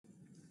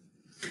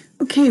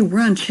Okay, we're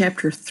on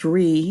chapter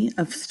 3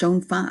 of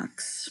Stone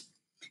Fox,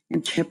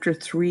 and chapter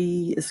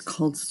 3 is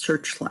called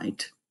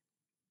Searchlight.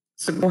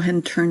 So go ahead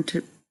and turn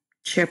to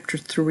chapter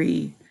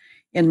 3.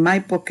 In my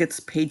book,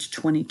 it's page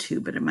 22,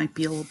 but it might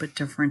be a little bit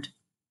different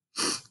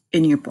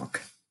in your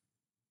book.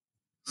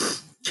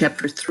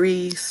 Chapter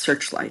 3,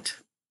 Searchlight.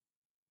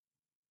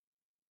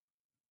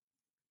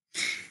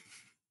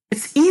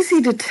 It's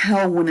easy to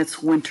tell when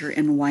it's winter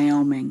in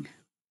Wyoming.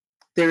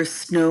 There's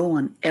snow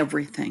on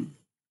everything.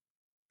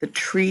 The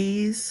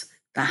trees,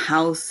 the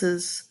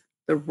houses,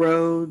 the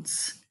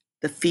roads,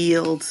 the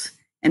fields,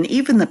 and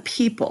even the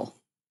people,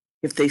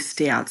 if they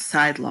stay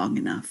outside long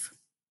enough.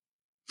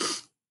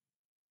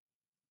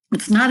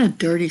 It's not a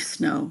dirty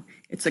snow.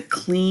 It's a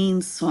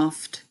clean,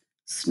 soft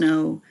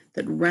snow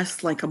that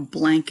rests like a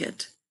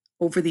blanket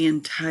over the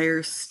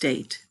entire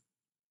state.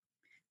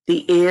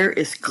 The air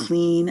is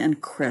clean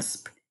and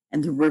crisp,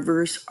 and the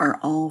rivers are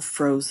all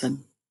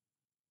frozen.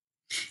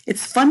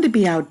 It's fun to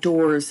be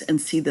outdoors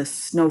and see the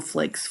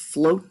snowflakes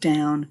float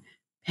down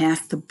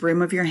past the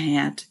brim of your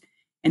hat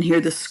and hear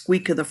the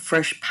squeak of the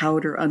fresh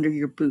powder under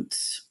your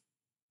boots.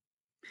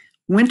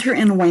 Winter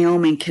in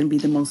Wyoming can be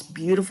the most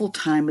beautiful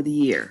time of the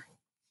year,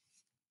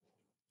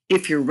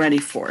 if you're ready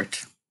for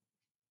it.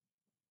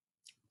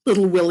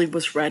 Little Willie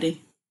was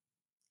ready.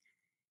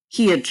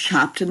 He had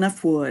chopped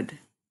enough wood.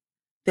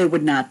 They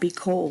would not be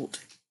cold.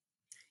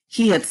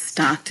 He had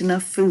stocked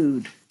enough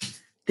food.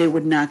 They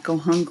would not go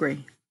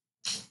hungry.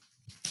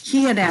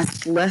 He had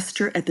asked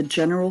Lester at the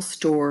general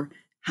store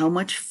how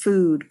much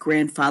food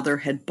Grandfather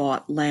had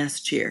bought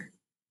last year.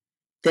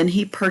 Then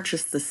he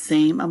purchased the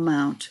same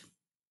amount.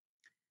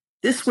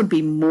 This would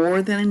be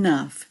more than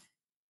enough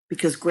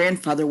because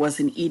Grandfather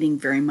wasn't eating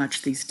very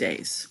much these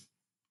days.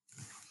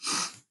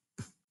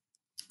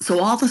 So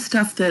all the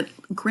stuff that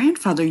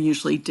Grandfather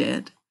usually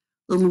did,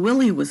 little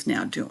Willie was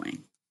now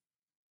doing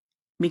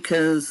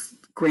because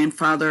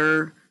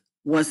Grandfather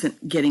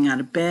wasn't getting out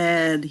of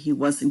bed, he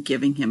wasn't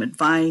giving him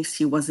advice,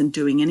 he wasn't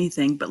doing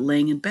anything but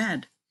laying in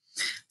bed.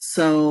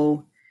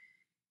 So,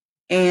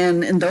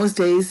 and in those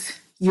days,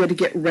 you had to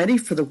get ready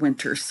for the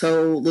winter.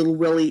 So little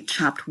Willie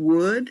chopped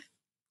wood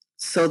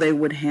so they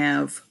would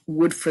have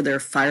wood for their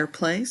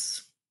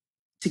fireplace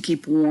to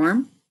keep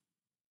warm.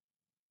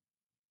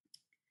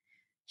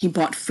 He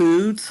bought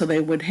food so they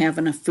would have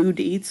enough food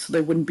to eat so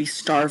they wouldn't be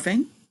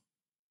starving.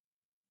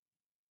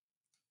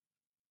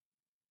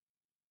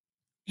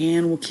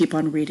 And we'll keep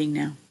on reading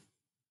now.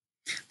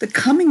 The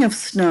coming of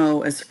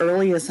snow as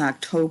early as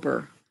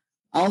October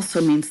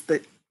also means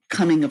the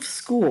coming of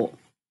school.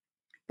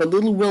 But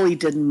little Willie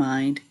didn't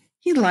mind.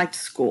 He liked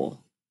school.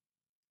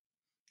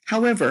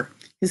 However,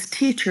 his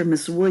teacher,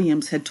 Miss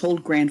Williams, had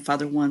told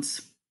Grandfather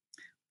once,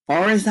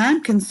 "Far as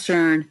I'm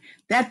concerned,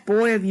 that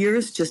boy of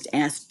yours just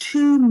asked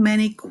too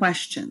many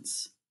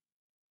questions."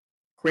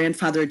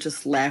 Grandfather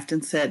just laughed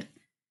and said,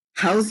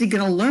 "How's he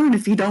going to learn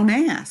if he don't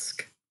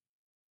ask?"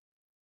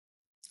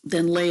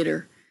 Then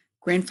later,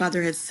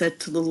 Grandfather had said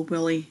to little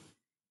Willie,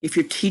 "If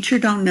your teacher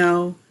don't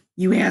know,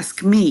 you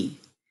ask me.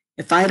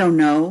 If I don't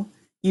know,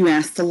 you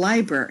ask the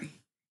library.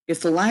 If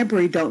the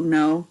library don't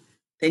know,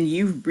 then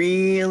you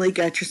really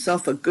got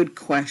yourself a good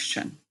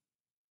question."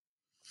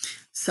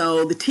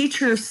 So the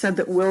teacher said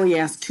that Willie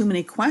asked too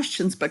many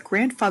questions, but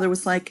Grandfather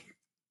was like,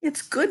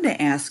 "It's good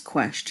to ask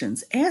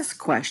questions,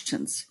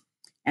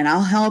 and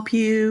I'll help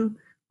you,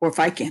 or if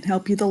I can't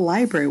help you, the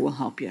library will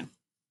help you."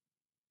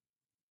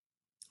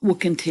 We'll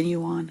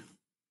continue on.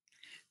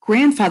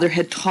 Grandfather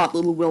had taught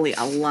little Willie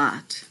a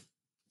lot,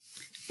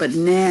 but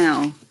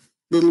now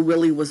little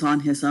Willie was on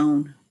his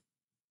own.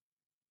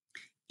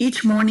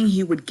 Each morning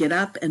he would get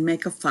up and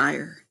make a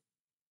fire.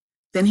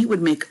 Then he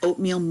would make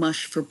oatmeal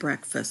mush for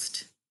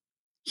breakfast.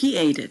 He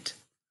ate it.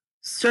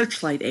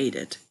 Searchlight ate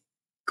it.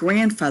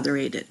 Grandfather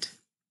ate it.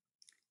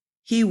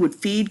 He would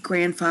feed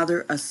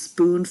Grandfather a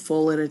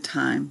spoonful at a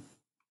time.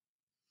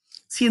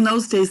 See, in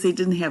those days they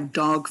didn't have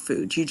dog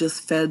food. You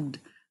just fed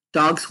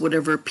dogs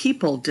whatever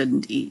people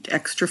didn't eat,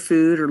 extra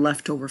food or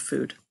leftover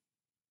food.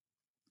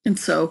 And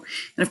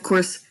of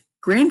course,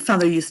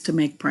 Grandfather used to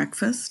make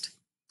breakfast,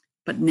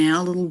 but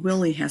now little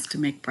Willie has to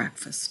make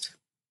breakfast.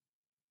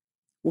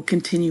 We'll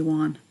continue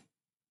on.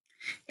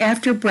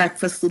 After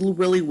breakfast, little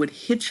Willie would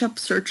hitch up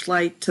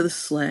Searchlight to the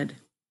sled.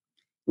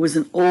 It was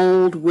an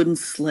old wooden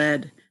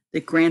sled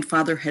that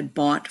Grandfather had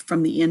bought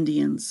from the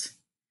Indians.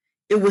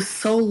 It was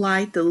so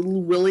light that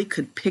little Willie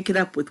could pick it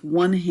up with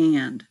one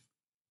hand,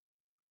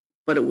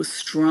 but it was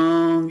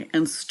strong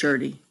and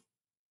sturdy.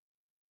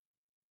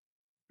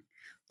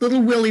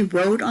 Little Willie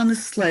rode on the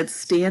sled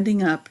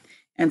standing up,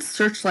 and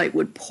Searchlight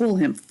would pull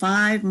him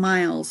 5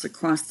 miles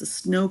across the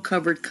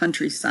snow-covered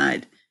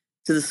countryside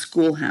to the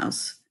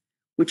schoolhouse,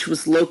 which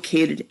was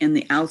located in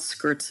the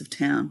outskirts of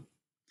town.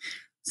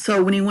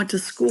 So when he went to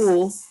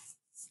school,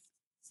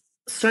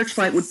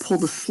 Searchlight would pull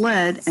the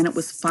sled, and it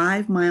was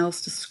 5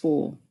 miles to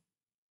school.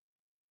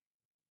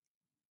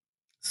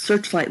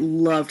 Searchlight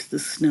loved the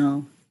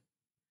snow.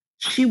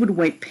 She would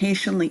wait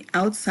patiently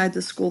outside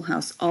the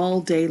schoolhouse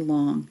all day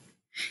long,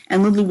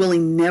 and little Willie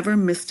never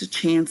missed a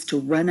chance to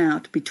run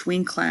out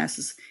between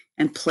classes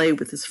and play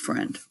with his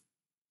friend.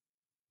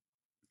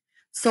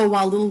 So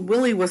while little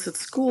Willie was at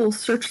school,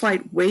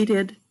 Searchlight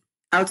waited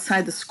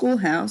outside the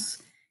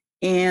schoolhouse,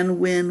 and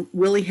when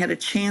Willie had a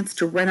chance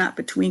to run out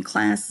between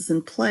classes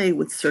and play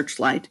with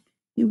Searchlight,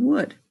 he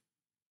would.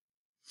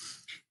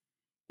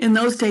 In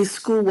those days,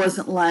 school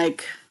wasn't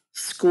like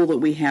school that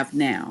we have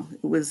now.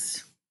 It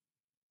was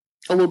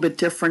a little bit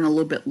different, a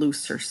little bit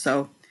looser.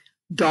 So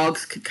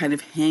dogs could kind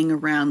of hang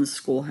around the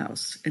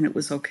schoolhouse, and it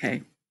was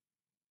okay.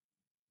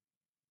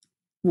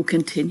 We'll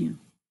continue.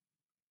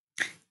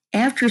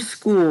 After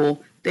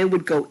school, they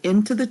would go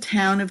into the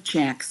town of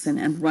Jackson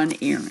and run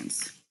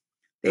errands.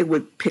 They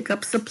would pick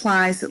up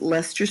supplies at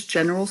Lester's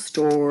General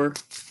Store,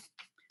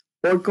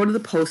 or go to the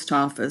post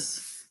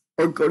office,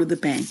 or go to the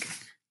bank.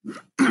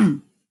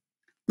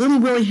 Little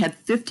Willie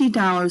had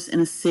 $50 in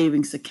a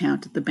savings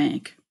account at the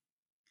bank.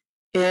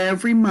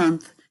 Every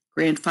month,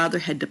 Grandfather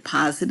had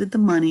deposited the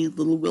money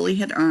little Willie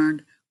had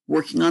earned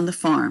working on the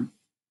farm.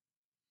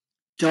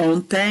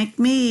 "Don't thank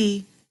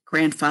me,"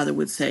 Grandfather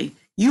would say.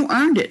 "You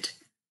earned it.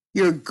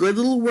 You're a good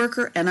little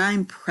worker, and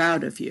I'm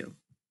proud of you."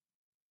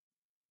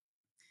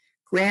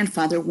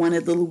 Grandfather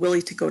wanted little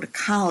Willie to go to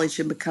college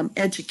and become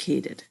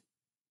educated.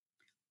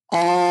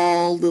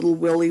 All little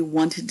Willie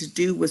wanted to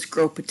do was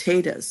grow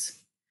potatoes,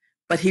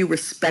 but he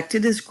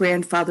respected his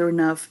grandfather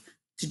enough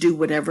to do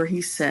whatever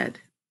he said.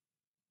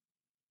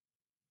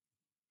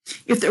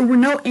 If there were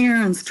no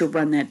errands to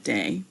run that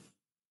day,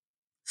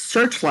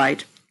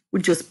 Searchlight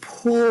would just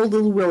pull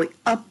little Willie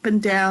up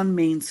and down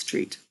Main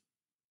Street.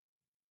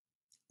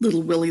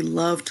 Little Willie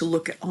loved to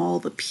look at all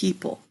the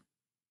people,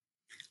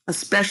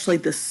 especially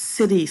the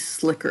city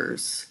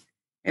slickers,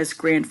 as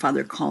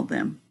Grandfather called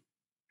them.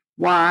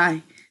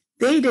 Why,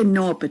 they didn't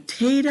know a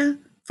potato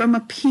from a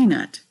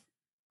peanut,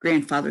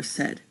 Grandfather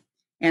said,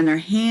 and their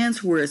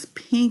hands were as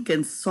pink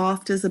and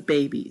soft as a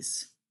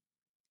baby's.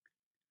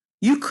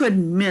 You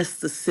couldn't miss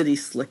the city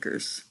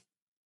slickers.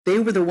 They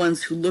were the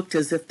ones who looked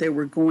as if they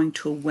were going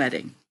to a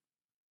wedding.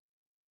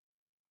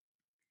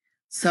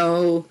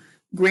 So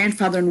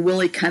Grandfather and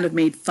Willie kind of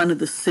made fun of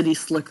the city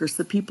slickers,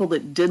 the people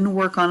that didn't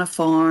work on a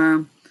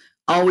farm,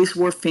 always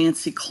wore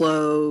fancy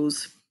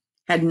clothes,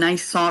 had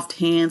nice soft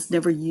hands,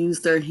 never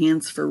used their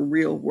hands for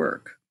real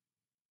work.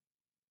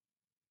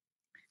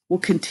 We'll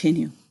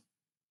continue.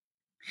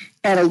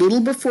 At a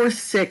little before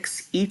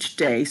 6 each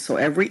day, so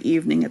every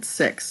evening at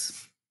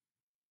 6,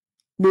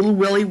 little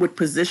Willie would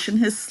position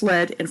his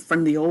sled in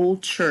front of the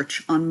old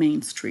church on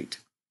Main Street.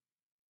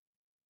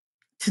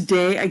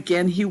 Today,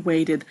 again, he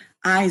waited,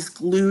 eyes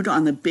glued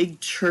on the big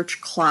church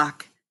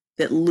clock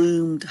that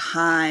loomed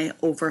high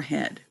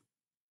overhead.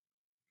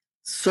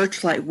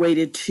 Searchlight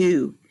waited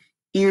too,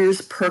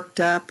 ears perked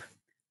up,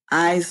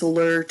 eyes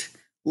alert,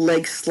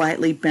 legs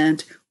slightly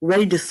bent,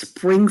 ready to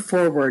spring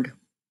forward.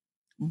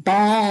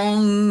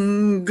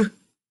 Bong!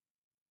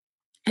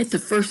 At the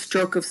first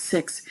stroke of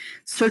 6,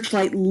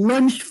 Searchlight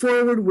lunged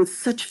forward with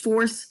such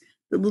force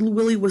that little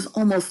Willie was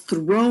almost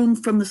thrown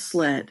from the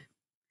sled.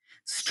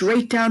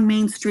 Straight down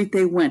Main Street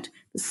they went,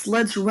 the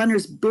sled's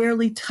runners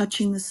barely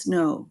touching the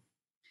snow.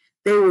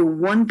 They were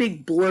one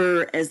big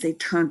blur as they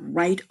turned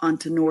right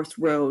onto North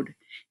Road,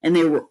 and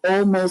they were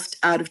almost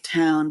out of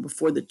town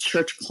before the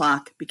church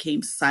clock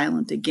became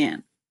silent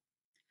again.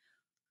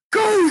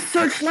 "Go,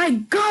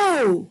 Searchlight,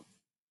 go!"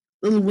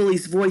 Little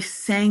Willie's voice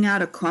sang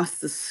out across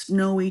the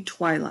snowy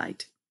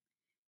twilight.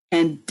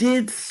 And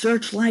did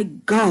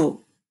Searchlight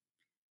go?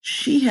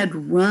 She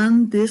had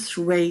run this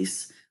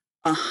race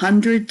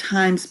 100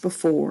 times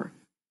before,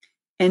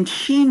 and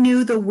she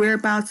knew the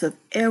whereabouts of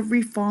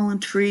every fallen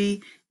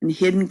tree and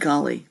hidden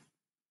gully.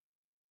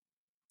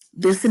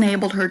 This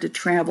enabled her to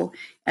travel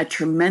at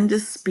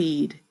tremendous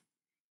speed,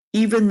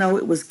 even though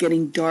it was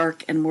getting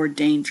dark and more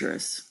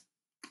dangerous.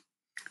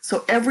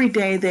 So every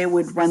day they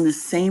would run the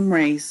same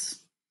race,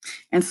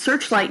 and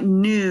Searchlight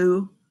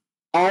knew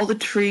all the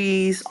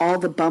trees, all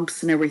the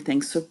bumps and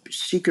everything, so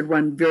she could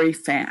run very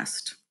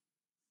fast.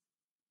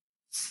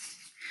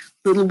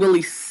 Little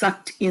Willie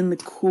sucked in the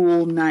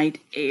cool night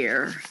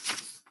air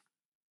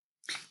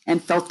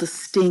and felt the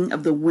sting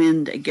of the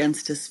wind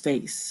against his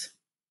face.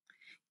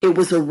 It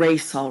was a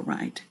race, all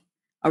right.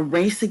 A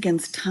race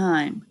against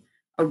time,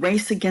 a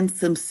race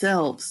against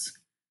themselves,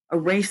 a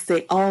race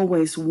they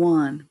always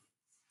won.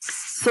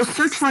 So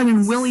Searchlight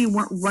and Willie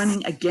weren't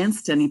running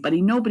against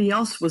anybody. Nobody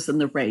else was in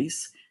the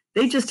race.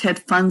 They just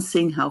had fun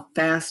seeing how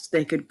fast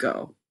they could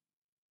go.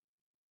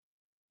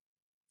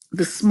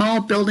 The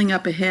small building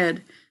up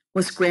ahead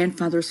was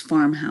Grandfather's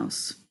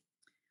farmhouse.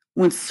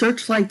 When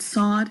Searchlight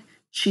saw it,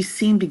 she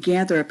seemed to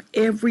gather up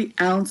every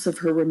ounce of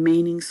her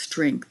remaining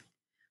strength.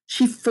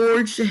 She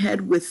forged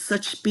ahead with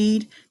such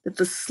speed that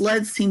the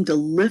sled seemed to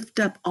lift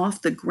up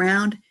off the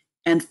ground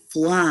and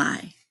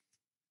fly.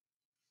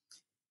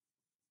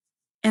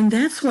 And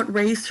that's what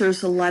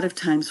racers a lot of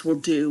times will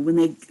do. When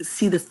they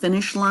see the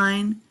finish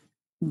line,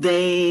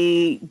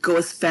 they go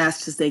as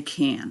fast as they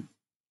can.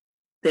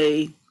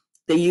 They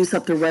use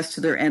up the rest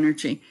of their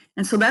energy.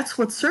 And so that's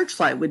what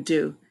Searchlight would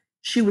do.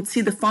 She would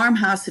see the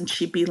farmhouse and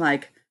she'd be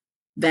like,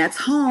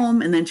 That's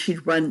home. And then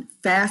she'd run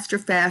faster,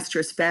 faster,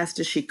 as fast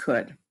as she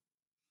could.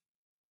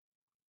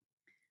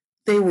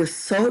 They were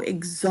so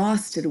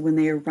exhausted when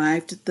they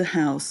arrived at the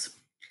house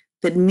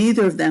that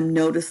neither of them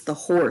noticed the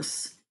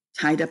horse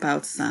tied up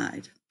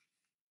outside.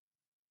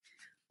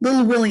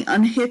 Little Willie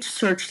unhitched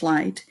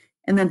Searchlight,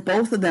 and then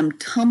both of them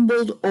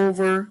tumbled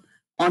over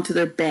onto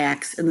their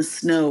backs in the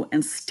snow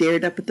and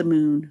stared up at the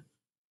moon.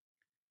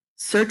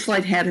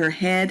 Searchlight had her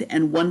head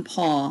and one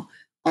paw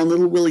on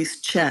Little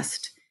Willie's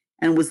chest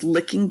and was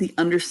licking the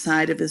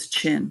underside of his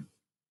chin.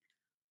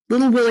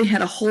 Little Willie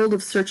had a hold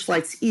of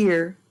Searchlight's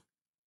ear,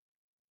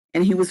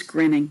 and he was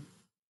grinning.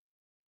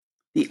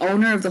 The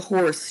owner of the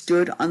horse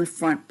stood on the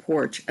front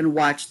porch and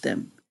watched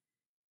them,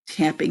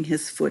 tapping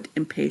his foot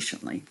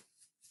impatiently.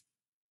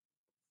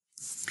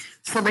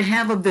 So they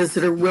have a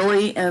visitor.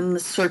 Willie and the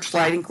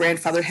Searchlight and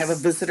grandfather have a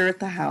visitor at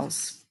the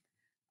house.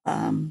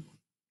 I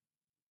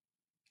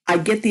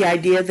get the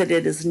idea that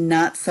it is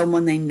not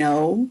someone they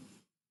know,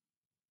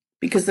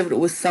 because if it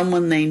was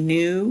someone they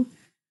knew,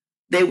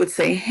 they would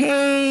say,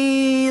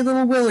 "Hey,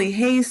 little Willie,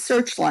 hey,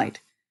 Searchlight."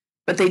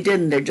 But they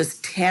didn't. They're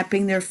just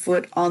tapping their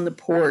foot on the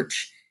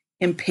porch,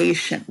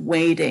 impatient,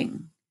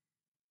 waiting.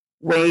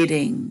 So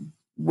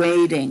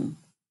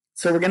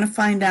we're going to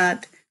find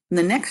out in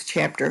the next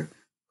chapter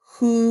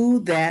who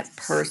that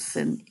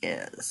person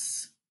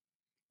is.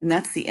 And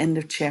that's the end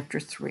of chapter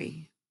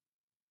 3.